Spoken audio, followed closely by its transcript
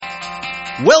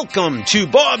Welcome to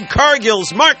Bob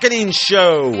Cargill's Marketing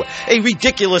Show, a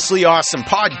ridiculously awesome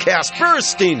podcast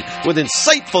bursting with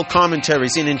insightful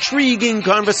commentaries and intriguing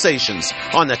conversations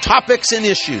on the topics and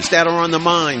issues that are on the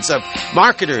minds of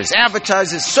marketers,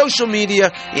 advertisers, social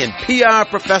media, and PR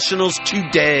professionals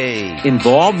today.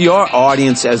 Involve your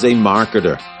audience as a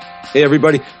marketer. Hey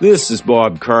everybody, this is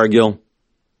Bob Cargill.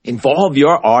 Involve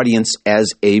your audience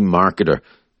as a marketer.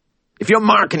 If you're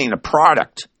marketing a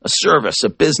product, a service, a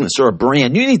business, or a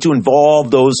brand, you need to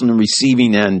involve those on the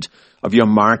receiving end of your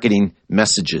marketing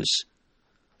messages.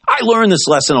 I learned this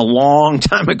lesson a long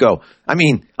time ago.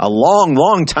 A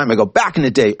long time ago, back in the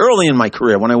day, early in my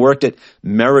career, when I worked at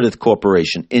Meredith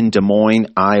Corporation in Des Moines,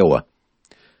 Iowa.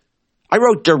 I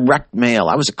wrote direct mail.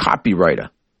 I was a copywriter,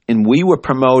 and we were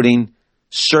promoting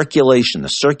the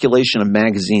circulation of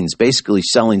magazines, basically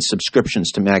selling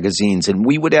subscriptions to magazines, and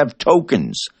we would have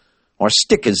tokens or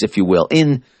stickers, if you will,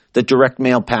 in the direct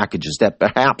mail packages that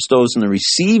perhaps those on the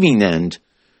receiving end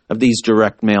of these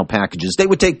direct mail packages, they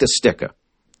would take the sticker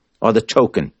or the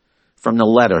token from the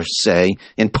letter, say,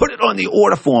 and put it on the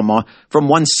order form or from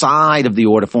one side of the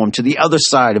order form to the other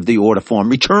side of the order form,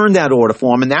 return that order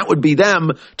form, and that would be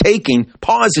them taking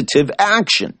positive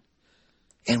action.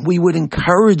 And we would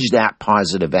encourage that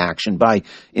positive action by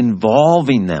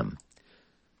involving them,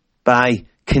 by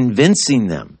convincing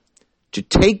them to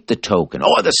take the token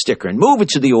or the sticker and move it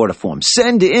to the order form.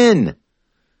 Send in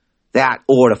that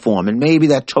order form, and maybe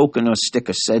that token or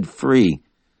sticker said free.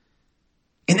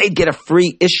 And they'd get a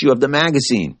free issue of the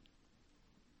magazine.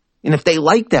 And if they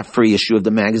liked that free issue of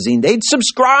the magazine, they'd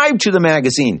subscribe to the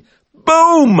magazine.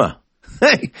 Boom!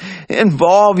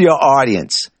 Involve your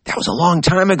audience. That was a long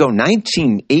time ago,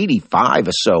 1985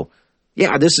 or so.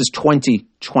 Yeah, this is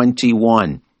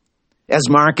 2021. As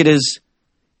marketers,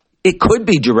 it could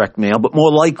be direct mail, but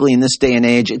more likely in this day and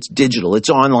age, it's digital,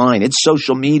 it's online, it's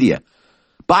social media.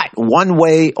 But one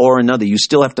way or another, you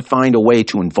still have to find a way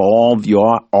to involve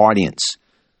your audience.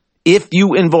 If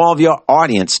you involve your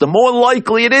audience, the more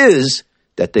likely it is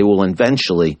that they will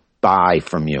eventually buy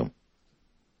from you.